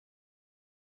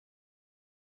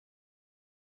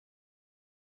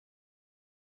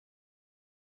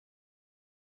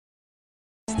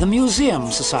The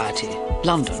Museum Society,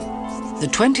 London, the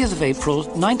 20th of April,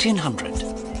 1900.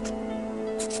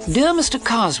 Dear Mr.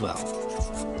 Carswell,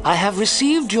 I have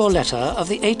received your letter of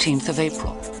the 18th of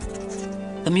April.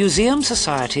 The Museum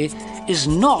Society is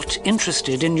not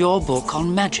interested in your book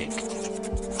on magic.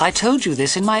 I told you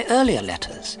this in my earlier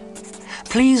letters.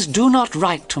 Please do not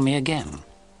write to me again.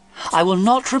 I will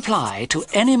not reply to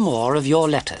any more of your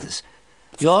letters.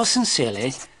 Yours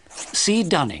sincerely, C.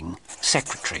 Dunning,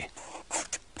 Secretary.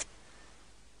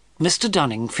 Mr.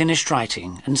 Dunning finished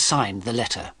writing and signed the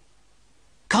letter.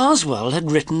 Carswell had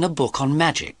written a book on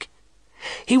magic.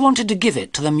 He wanted to give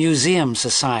it to the Museum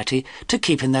Society to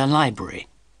keep in their library.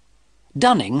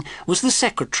 Dunning was the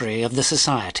secretary of the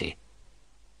society.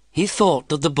 He thought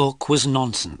that the book was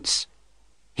nonsense.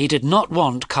 He did not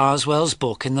want Carswell's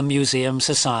book in the Museum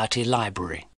Society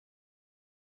library.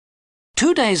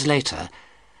 2 days later,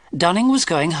 Dunning was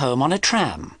going home on a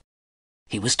tram.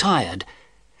 He was tired.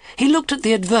 He looked at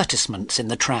the advertisements in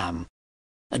the tram.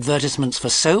 Advertisements for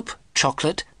soap,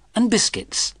 chocolate, and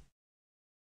biscuits.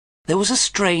 There was a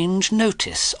strange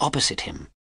notice opposite him.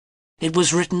 It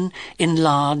was written in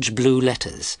large blue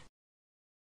letters.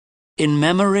 In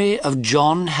memory of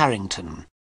John Harrington.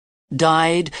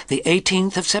 Died the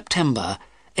 18th of September,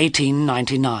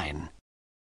 1899.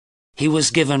 He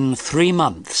was given 3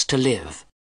 months to live.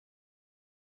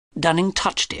 Dunning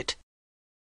touched it.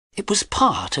 It was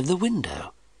part of the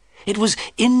window. It was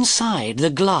inside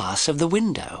the glass of the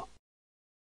window.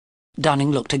 Dunning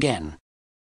looked again.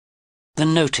 The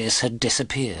notice had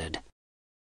disappeared.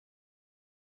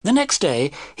 The next day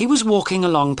he was walking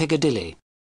along Piccadilly.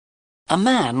 A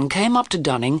man came up to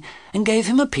Dunning and gave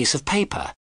him a piece of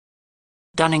paper.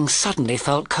 Dunning suddenly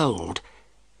felt cold.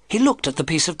 He looked at the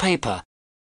piece of paper.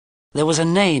 There was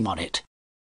a name on it.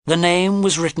 The name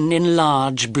was written in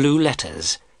large blue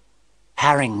letters.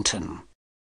 Harrington.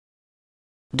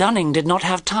 Dunning did not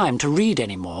have time to read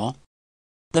any more.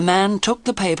 The man took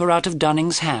the paper out of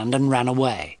Dunning's hand and ran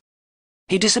away.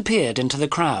 He disappeared into the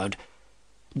crowd.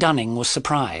 Dunning was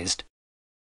surprised.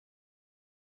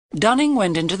 Dunning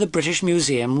went into the British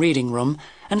Museum reading room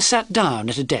and sat down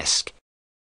at a desk.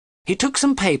 He took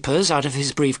some papers out of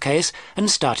his briefcase and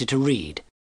started to read.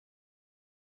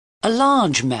 A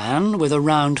large man with a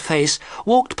round face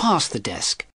walked past the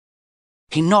desk.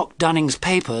 He knocked Dunning's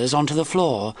papers onto the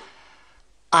floor.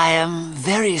 "I am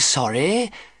very sorry,"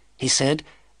 he said,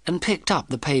 and picked up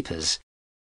the papers.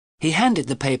 He handed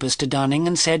the papers to Dunning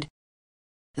and said,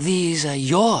 "These are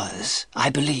yours, I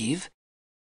believe."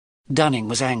 Dunning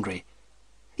was angry.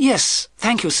 "Yes,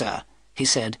 thank you, sir," he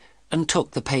said, and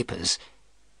took the papers.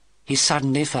 He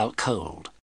suddenly felt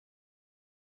cold.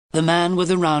 The man with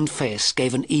the round face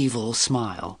gave an evil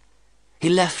smile. He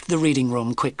left the reading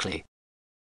room quickly.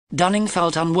 Dunning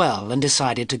felt unwell and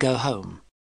decided to go home.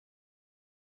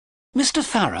 Mr.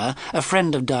 Farrer, a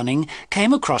friend of Dunning,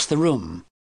 came across the room.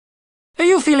 "Are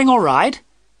you feeling all right?"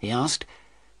 he asked.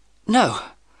 "No,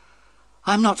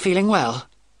 I'm not feeling well,"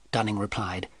 Dunning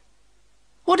replied.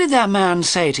 "What did that man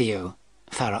say to you?"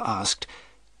 Farrer asked.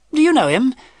 "Do you know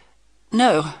him?"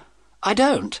 "No, I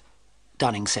don't,"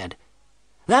 Dunning said.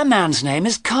 "That man's name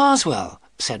is Carswell,"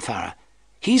 said Farrer.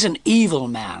 "He's an evil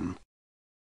man."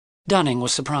 Dunning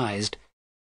was surprised.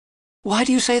 "Why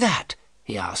do you say that?"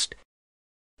 he asked.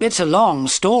 "It's a long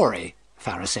story,"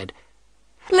 Farrer said.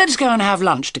 "Let's go and have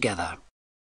lunch together."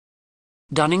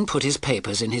 Dunning put his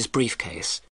papers in his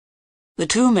briefcase. The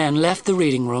two men left the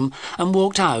reading room and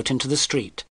walked out into the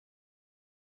street.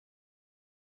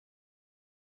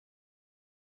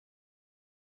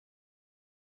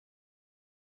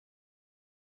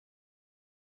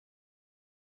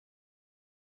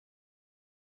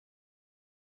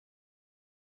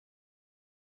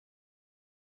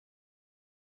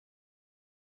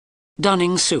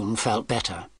 Dunning soon felt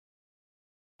better.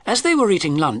 As they were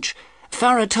eating lunch,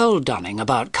 Farrer told Dunning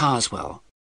about Carswell.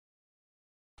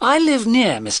 "I live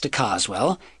near Mr.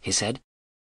 Carswell," he said.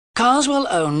 "Carswell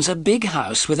owns a big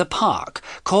house with a park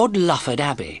called Lufford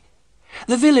Abbey.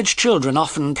 The village children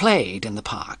often played in the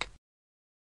park.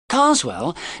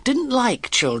 Carswell didn't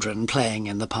like children playing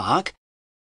in the park.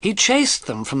 He chased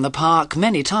them from the park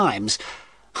many times,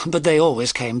 but they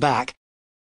always came back.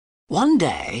 One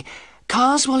day,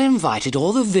 Carswell invited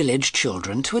all the village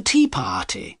children to a tea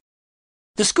party.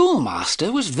 The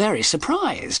schoolmaster was very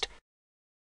surprised.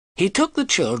 He took the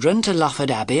children to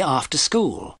Lufford Abbey after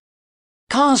school.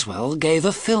 Carswell gave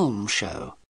a film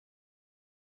show.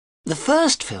 The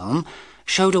first film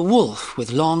showed a wolf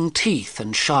with long teeth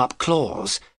and sharp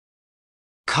claws.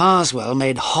 Carswell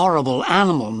made horrible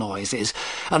animal noises,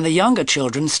 and the younger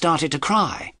children started to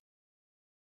cry.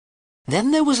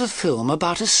 Then there was a film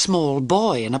about a small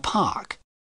boy in a park.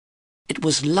 It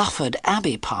was Lufford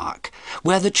Abbey Park,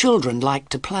 where the children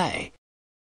liked to play.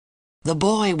 The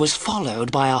boy was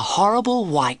followed by a horrible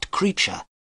white creature.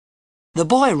 The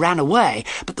boy ran away,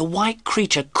 but the white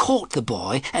creature caught the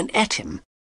boy and ate him.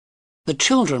 The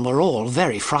children were all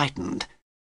very frightened.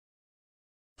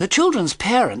 The children's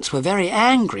parents were very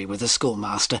angry with the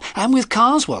schoolmaster and with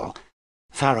Carswell,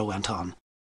 Farrah went on.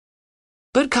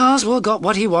 But Carswell got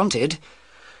what he wanted.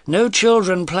 No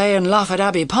children play in Lufford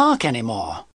Abbey Park any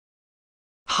more.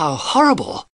 How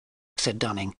horrible, said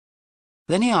Dunning.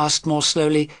 Then he asked more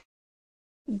slowly,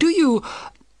 Do you,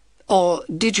 or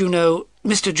did you know,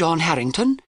 Mr. John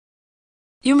Harrington?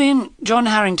 You mean John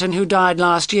Harrington who died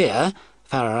last year?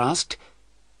 Farrah asked.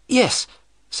 Yes,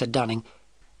 said Dunning.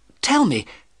 Tell me,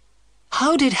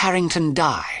 how did Harrington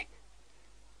die?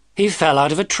 He fell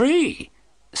out of a tree,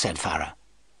 said Farrah.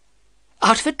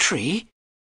 Out of a tree?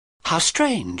 How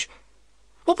strange.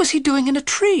 What was he doing in a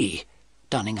tree?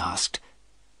 Dunning asked.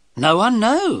 No one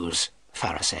knows,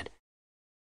 Farrah said.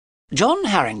 John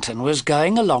Harrington was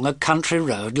going along a country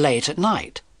road late at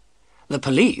night. The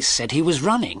police said he was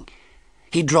running.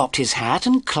 He dropped his hat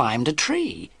and climbed a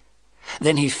tree.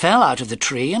 Then he fell out of the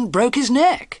tree and broke his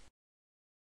neck.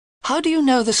 How do you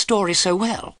know the story so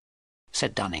well?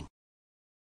 Said Dunning.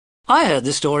 I heard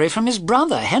the story from his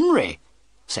brother, Henry,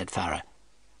 said Farrah.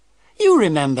 You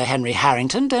remember Henry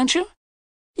Harrington, don't you?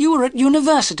 You were at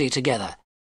university together.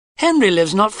 Henry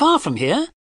lives not far from here,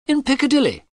 in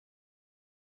Piccadilly.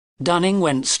 Dunning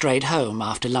went straight home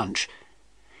after lunch.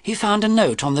 He found a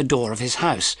note on the door of his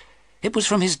house. It was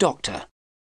from his doctor.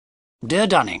 Dear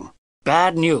Dunning,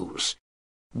 bad news.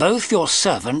 Both your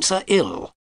servants are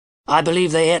ill. I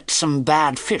believe they ate some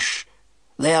bad fish.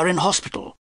 They are in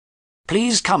hospital.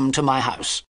 Please come to my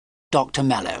house. Dr.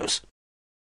 Mallows.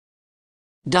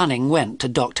 Dunning went to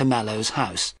Dr. Mallows'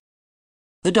 house.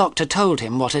 The doctor told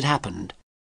him what had happened.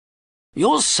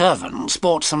 Your servants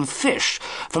bought some fish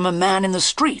from a man in the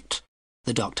street,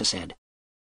 the doctor said.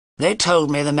 They told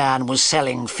me the man was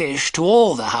selling fish to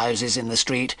all the houses in the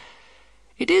street.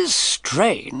 It is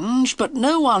strange, but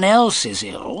no one else is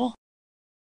ill.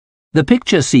 The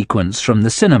picture sequence from the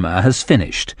cinema has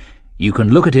finished. You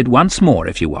can look at it once more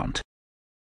if you want.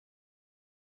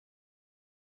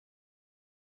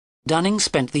 Dunning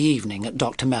spent the evening at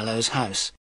Dr. Mallows'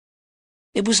 house.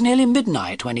 It was nearly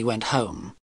midnight when he went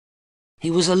home. He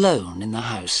was alone in the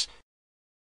house.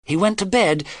 He went to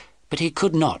bed, but he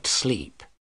could not sleep.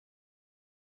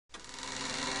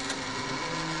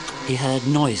 He heard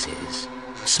noises,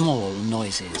 small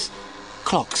noises,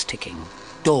 clocks ticking,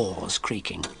 doors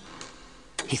creaking.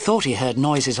 He thought he heard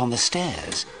noises on the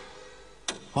stairs.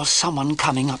 Was someone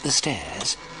coming up the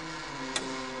stairs?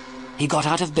 He got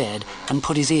out of bed and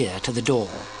put his ear to the door.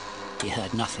 He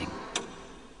heard nothing.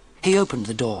 He opened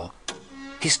the door.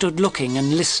 He stood looking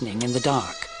and listening in the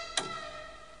dark.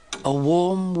 A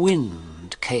warm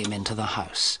wind came into the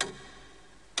house.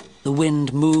 The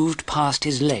wind moved past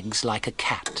his legs like a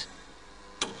cat.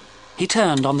 He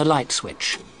turned on the light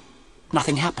switch.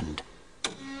 Nothing happened.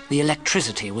 The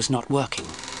electricity was not working.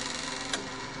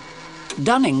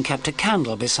 Dunning kept a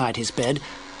candle beside his bed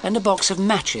and a box of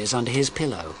matches under his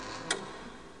pillow.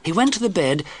 He went to the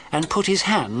bed and put his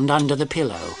hand under the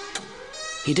pillow.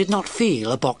 He did not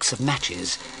feel a box of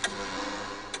matches,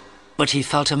 but he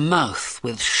felt a mouth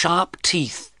with sharp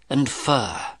teeth and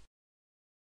fur.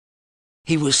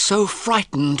 He was so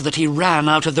frightened that he ran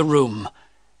out of the room.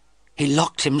 He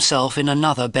locked himself in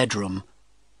another bedroom.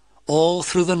 All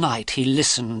through the night he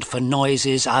listened for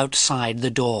noises outside the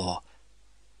door.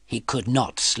 He could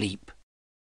not sleep.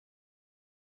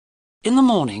 In the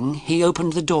morning he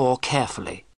opened the door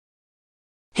carefully.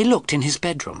 He looked in his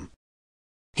bedroom.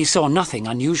 He saw nothing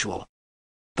unusual,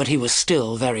 but he was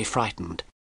still very frightened.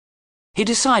 He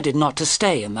decided not to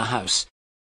stay in the house.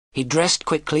 He dressed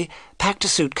quickly, packed a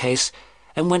suitcase,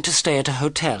 and went to stay at a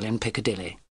hotel in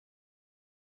Piccadilly.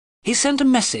 He sent a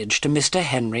message to Mr.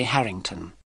 Henry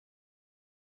Harrington.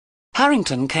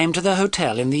 Harrington came to the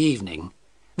hotel in the evening.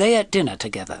 They ate dinner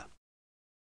together.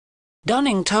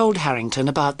 Dunning told Harrington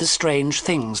about the strange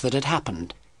things that had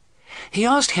happened. He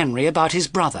asked Henry about his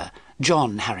brother,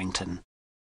 John Harrington.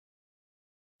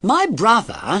 My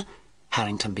brother,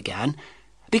 Harrington began,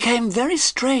 became very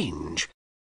strange.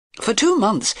 For 2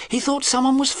 months he thought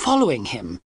someone was following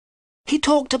him. He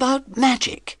talked about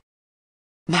magic.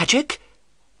 Magic?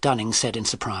 Dunning said in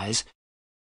surprise.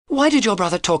 Why did your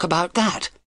brother talk about that?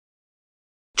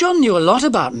 John knew a lot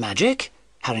about magic,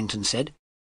 Harrington said.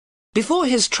 Before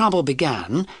his trouble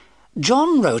began,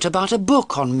 John wrote about a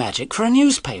book on magic for a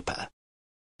newspaper.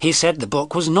 He said the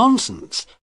book was nonsense.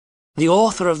 The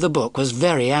author of the book was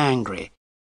very angry.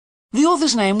 The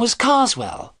author's name was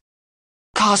Carswell.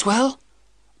 Carswell?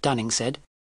 Dunning said.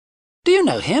 Do you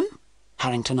know him?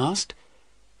 Harrington asked.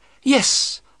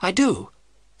 Yes, I do,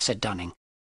 said Dunning.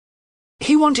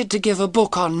 He wanted to give a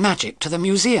book on magic to the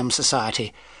Museum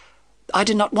Society. I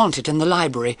did not want it in the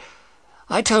library.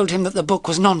 I told him that the book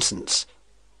was nonsense.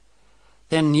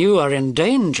 Then you are in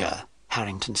danger,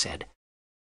 Harrington said.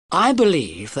 I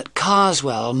believe that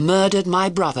Carswell murdered my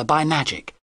brother by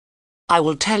magic. I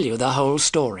will tell you the whole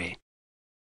story.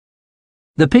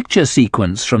 The picture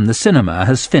sequence from the cinema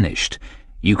has finished.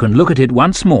 You can look at it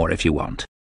once more if you want.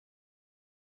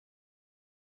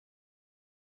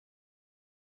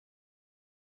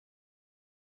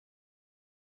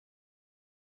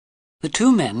 The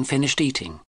two men finished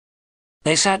eating.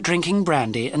 They sat drinking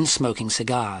brandy and smoking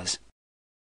cigars.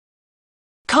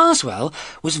 Carswell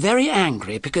was very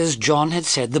angry because John had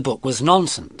said the book was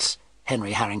nonsense,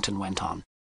 Henry Harrington went on.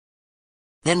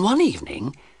 Then one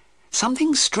evening,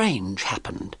 something strange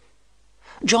happened.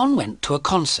 John went to a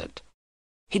concert.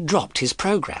 He dropped his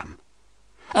program.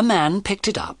 A man picked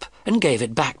it up and gave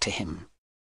it back to him.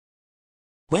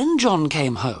 When John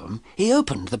came home, he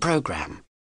opened the program.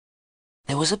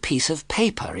 There was a piece of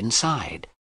paper inside.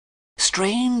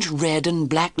 Strange red and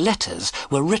black letters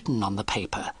were written on the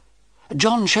paper.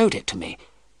 John showed it to me.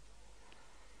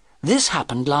 This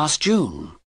happened last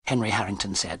June, Henry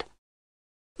Harrington said.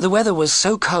 The weather was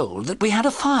so cold that we had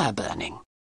a fire burning.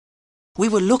 We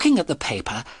were looking at the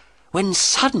paper when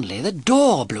suddenly the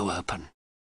door blew open.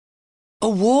 A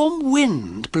warm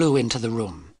wind blew into the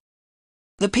room.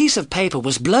 The piece of paper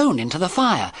was blown into the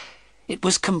fire. It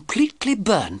was completely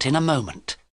burnt in a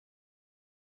moment.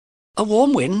 A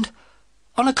warm wind?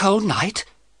 On a cold night?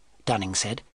 Dunning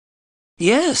said.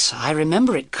 Yes, I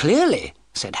remember it clearly,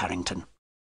 said Harrington.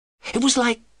 It was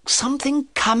like something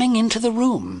coming into the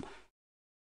room.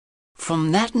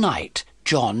 From that night,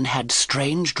 John had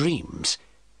strange dreams.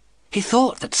 He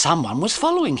thought that someone was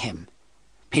following him.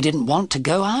 He didn't want to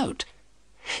go out.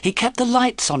 He kept the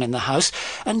lights on in the house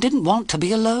and didn't want to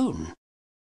be alone.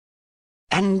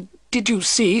 And did you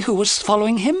see who was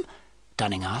following him?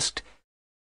 Dunning asked.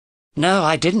 No,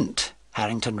 I didn't,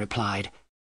 Harrington replied.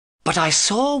 But I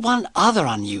saw one other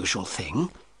unusual thing.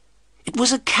 It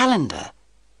was a calendar.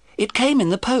 It came in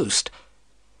the post.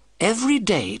 Every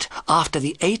date after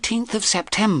the 18th of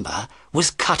September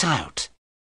was cut out.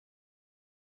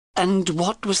 And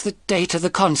what was the date of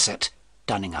the concert?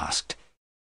 Dunning asked.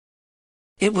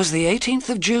 It was the 18th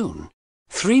of June,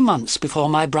 3 months before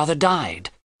my brother died,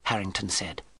 Harrington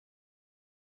said.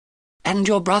 And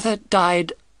your brother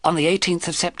died on the 18th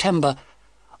of September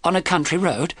on a country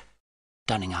road?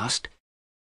 Dunning asked.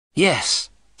 Yes,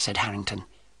 said Harrington.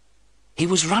 He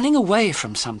was running away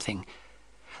from something.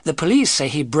 The police say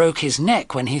he broke his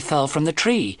neck when he fell from the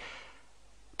tree,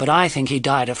 but I think he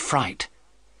died of fright.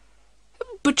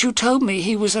 But you told me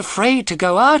he was afraid to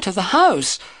go out of the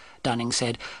house, Dunning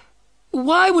said.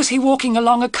 Why was he walking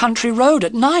along a country road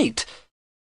at night?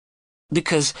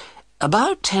 Because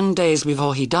about 10 days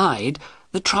before he died,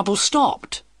 the trouble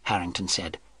stopped, Harrington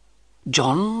said.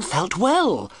 John felt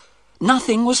well.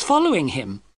 Nothing was following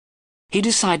him. He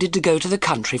decided to go to the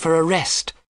country for a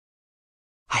rest.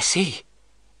 I see,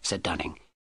 said Dunning.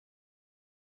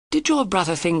 Did your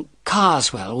brother think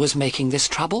Carswell was making this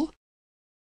trouble?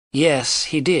 Yes,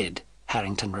 he did,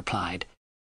 Harrington replied.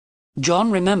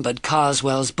 John remembered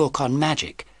Carswell's book on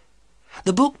magic.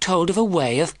 The book told of a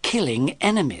way of killing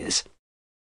enemies.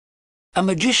 A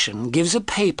magician gives a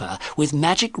paper with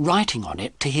magic writing on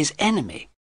it to his enemy.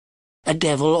 A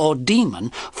devil or demon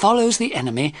follows the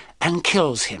enemy and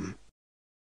kills him.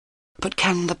 But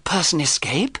can the person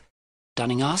escape?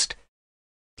 Dunning asked.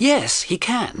 Yes, he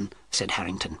can, said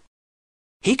Harrington.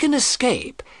 He can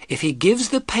escape if he gives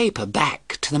the paper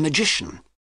back to the magician.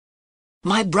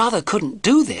 My brother couldn't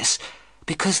do this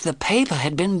because the paper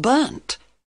had been burnt.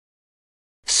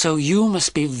 So you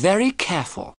must be very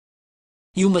careful.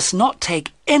 You must not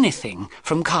take anything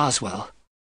from Carswell.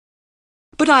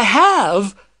 But I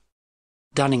have,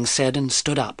 Dunning said and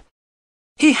stood up.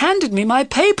 He handed me my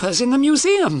papers in the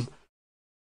museum.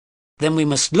 Then we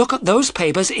must look at those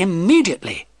papers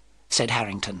immediately, said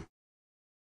Harrington.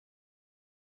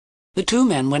 The two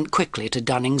men went quickly to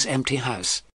Dunning's empty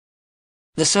house.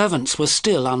 The servants were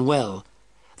still unwell.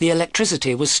 The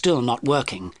electricity was still not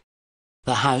working.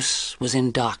 The house was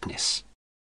in darkness.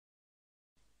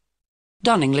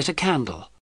 Dunning lit a candle.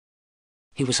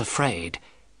 He was afraid.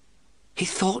 He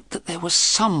thought that there was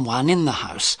someone in the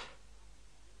house.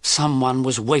 Someone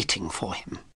was waiting for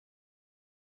him.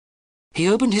 He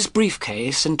opened his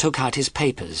briefcase and took out his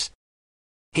papers.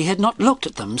 He had not looked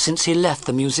at them since he left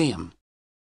the museum.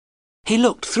 He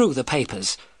looked through the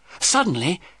papers.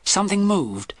 Suddenly, something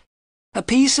moved. A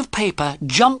piece of paper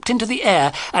jumped into the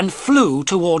air and flew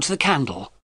towards the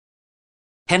candle.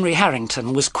 Henry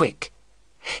Harrington was quick.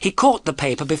 He caught the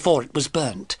paper before it was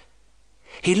burnt.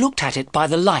 He looked at it by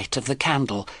the light of the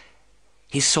candle.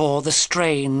 He saw the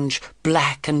strange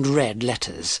black and red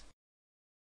letters.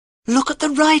 "Look at the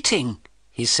writing,"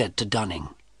 he said to Dunning.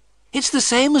 "It's the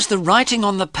same as the writing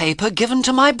on the paper given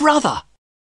to my brother."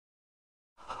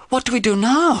 "What do we do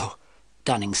now?"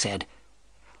 Dunning said.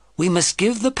 "We must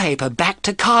give the paper back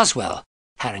to Carswell,"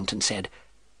 Harrington said.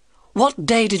 "What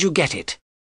day did you get it?"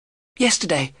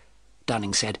 "Yesterday,"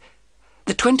 Dunning said.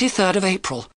 "The 23rd of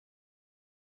April."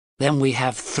 "Then we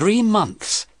have 3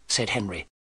 months," said Henry.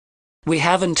 "We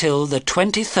have until the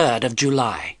 23rd of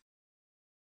July.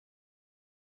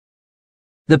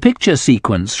 The picture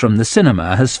sequence from the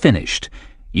cinema has finished.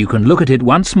 You can look at it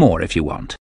once more if you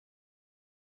want.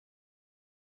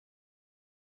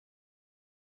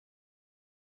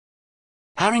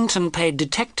 Harrington paid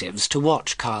detectives to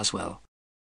watch Carswell.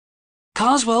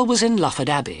 Carswell was in Lufford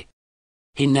Abbey.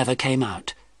 He never came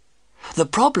out. The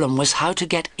problem was how to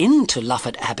get into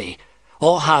Lufford Abbey,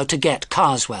 or how to get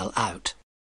Carswell out.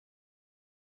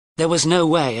 There was no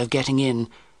way of getting in.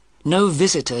 No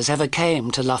visitors ever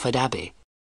came to Lufford Abbey.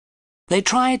 They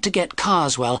tried to get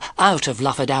Carswell out of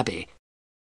Lufford Abbey.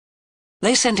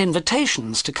 They sent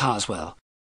invitations to Carswell.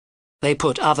 They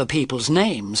put other people's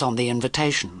names on the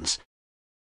invitations.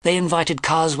 They invited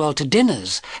Carswell to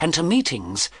dinners and to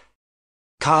meetings.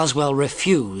 Carswell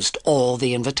refused all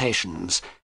the invitations.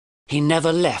 He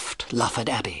never left Lufford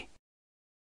Abbey.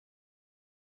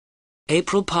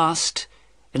 April passed,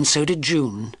 and so did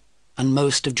June, and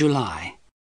most of July.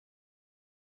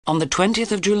 On the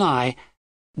 20th of July,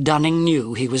 Dunning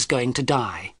knew he was going to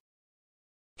die.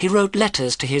 He wrote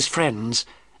letters to his friends,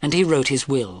 and he wrote his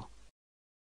will.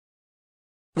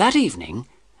 That evening,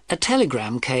 a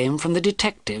telegram came from the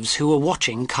detectives who were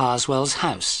watching Carswell's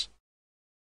house.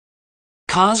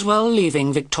 Carswell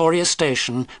leaving Victoria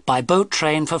Station by boat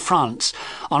train for France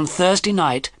on Thursday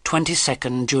night,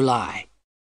 22nd July.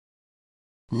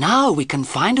 "Now we can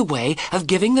find a way of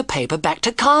giving the paper back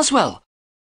to Carswell,"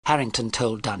 Harrington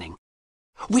told Dunning.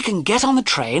 "We can get on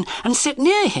the train and sit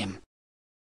near him."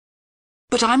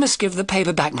 "But I must give the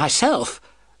paper back myself,"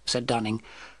 said Dunning.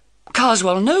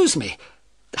 "Carswell knows me.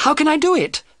 How can I do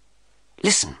it?"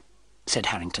 "Listen," said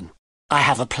Harrington. "I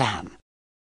have a plan.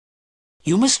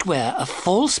 You must wear a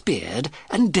false beard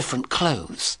and different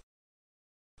clothes.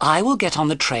 I will get on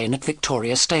the train at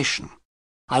Victoria Station.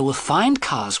 I will find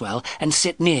Carswell and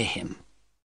sit near him.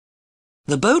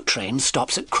 The boat train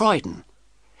stops at Croydon.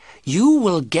 You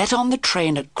will get on the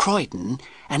train at Croydon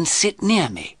and sit near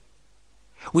me.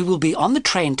 We will be on the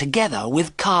train together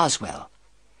with Carswell.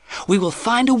 We will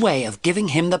find a way of giving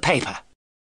him the paper."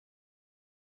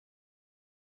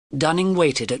 Dunning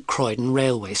waited at Croydon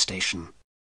railway station.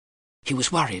 He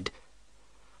was worried.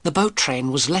 The boat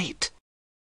train was late.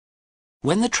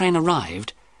 When the train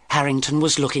arrived, Harrington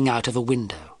was looking out of a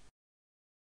window.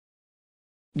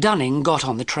 Dunning got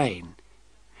on the train.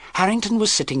 Harrington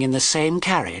was sitting in the same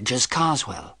carriage as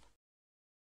Carswell.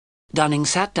 Dunning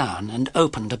sat down and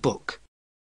opened a book.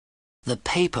 The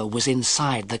paper was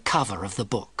inside the cover of the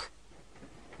book.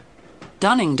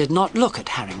 Dunning did not look at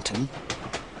Harrington,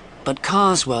 but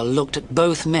Carswell looked at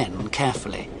both men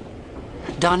carefully.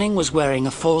 Dunning was wearing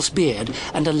a false beard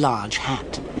and a large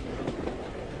hat.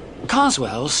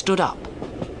 Carswell stood up.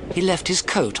 He left his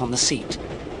coat on the seat.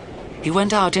 He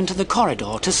went out into the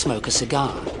corridor to smoke a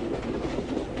cigar.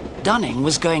 Dunning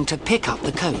was going to pick up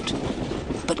the coat,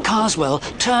 but Carswell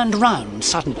turned round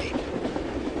suddenly.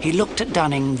 He looked at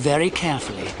Dunning very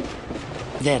carefully,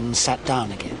 then sat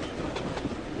down again.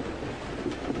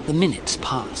 The minutes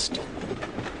passed.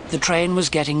 The train was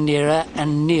getting nearer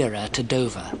and nearer to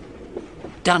Dover.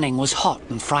 Dunning was hot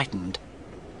and frightened.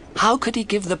 How could he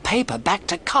give the paper back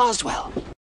to Carswell?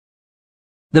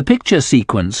 The picture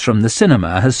sequence from the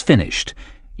cinema has finished.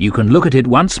 You can look at it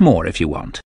once more if you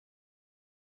want.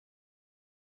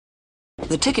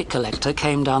 The ticket collector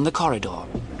came down the corridor.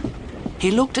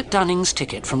 He looked at Dunning's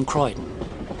ticket from Croydon.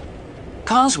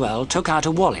 Carswell took out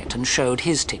a wallet and showed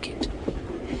his ticket.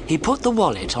 He put the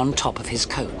wallet on top of his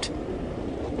coat.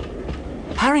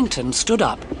 Harrington stood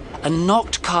up and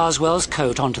knocked Carswell's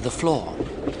coat onto the floor.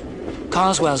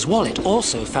 Carswell's wallet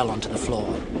also fell onto the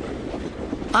floor.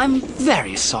 "I'm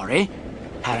very sorry,"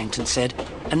 Harrington said,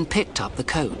 and picked up the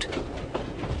coat.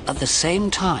 At the same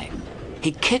time,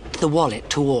 he kicked the wallet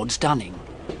towards Dunning.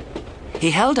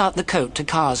 He held out the coat to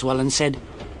Carswell and said,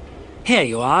 "Here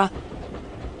you are."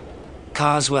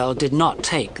 Carswell did not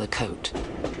take the coat.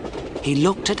 He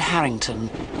looked at Harrington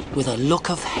with a look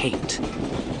of hate.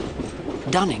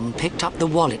 Dunning picked up the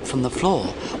wallet from the floor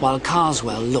while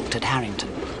Carswell looked at Harrington.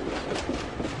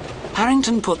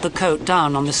 Harrington put the coat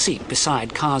down on the seat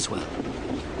beside Carswell.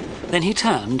 Then he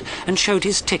turned and showed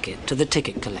his ticket to the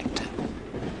ticket collector.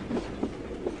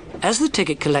 As the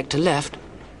ticket collector left,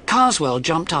 Carswell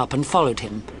jumped up and followed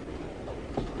him.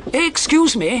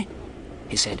 "Excuse me,"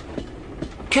 he said.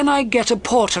 "Can I get a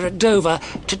porter at Dover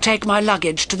to take my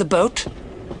luggage to the boat?"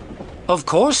 "Of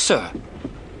course, sir,"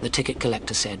 the ticket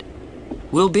collector said.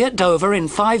 "We'll be at Dover in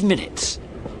 5 minutes."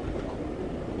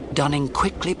 Dunning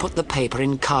quickly put the paper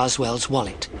in Carswell's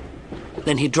wallet.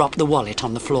 Then he dropped the wallet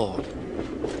on the floor.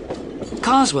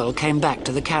 Carswell came back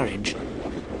to the carriage.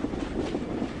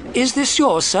 "Is this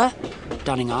yours, sir?"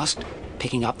 Dunning asked,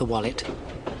 picking up the wallet.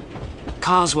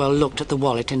 Carswell looked at the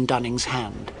wallet in Dunning's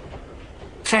hand.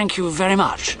 "Thank you very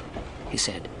much," he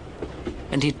said,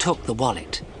 and he took the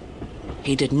wallet.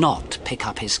 He did not pick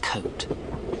up his coat.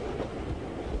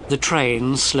 The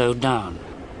train slowed down.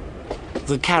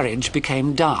 The carriage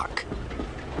became dark.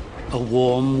 A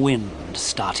warm wind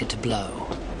started to blow.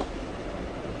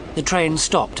 The train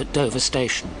stopped at Dover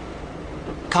Station.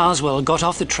 Carswell got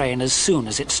off the train as soon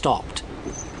as it stopped.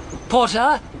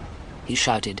 "Porter!" he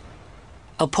shouted.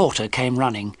 A porter came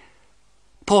running.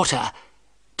 "Porter,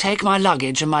 take my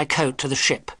luggage and my coat to the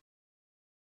ship."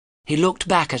 He looked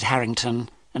back at Harrington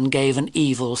and gave an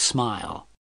evil smile.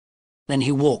 Then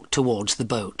he walked towards the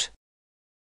boat.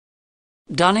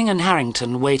 Dunning and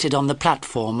Harrington waited on the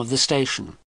platform of the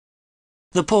station.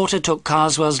 The porter took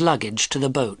Carswell's luggage to the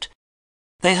boat.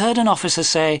 They heard an officer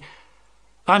say,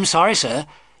 "I'm sorry, sir,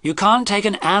 you can't take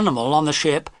an animal on the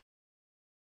ship."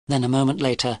 Then a moment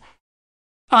later,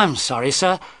 "I'm sorry,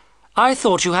 sir, I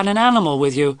thought you had an animal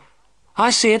with you.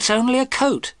 I see it's only a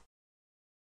coat."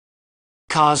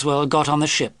 Carswell got on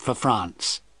the ship for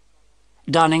France.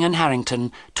 Dunning and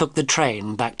Harrington took the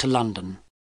train back to London.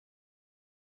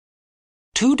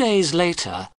 2 days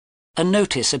later, a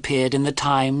notice appeared in the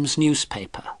Times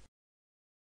newspaper.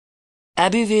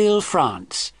 Abbeville,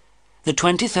 France, the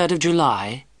 23rd of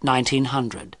July,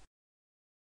 1900.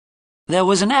 There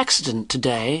was an accident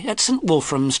today at St.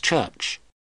 Wolfram's Church.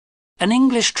 An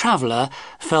English traveller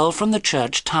fell from the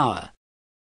church tower.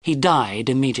 He died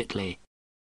immediately.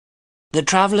 The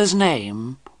traveller's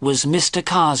name was Mr.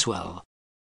 Carswell,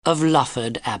 of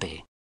Lufford Abbey.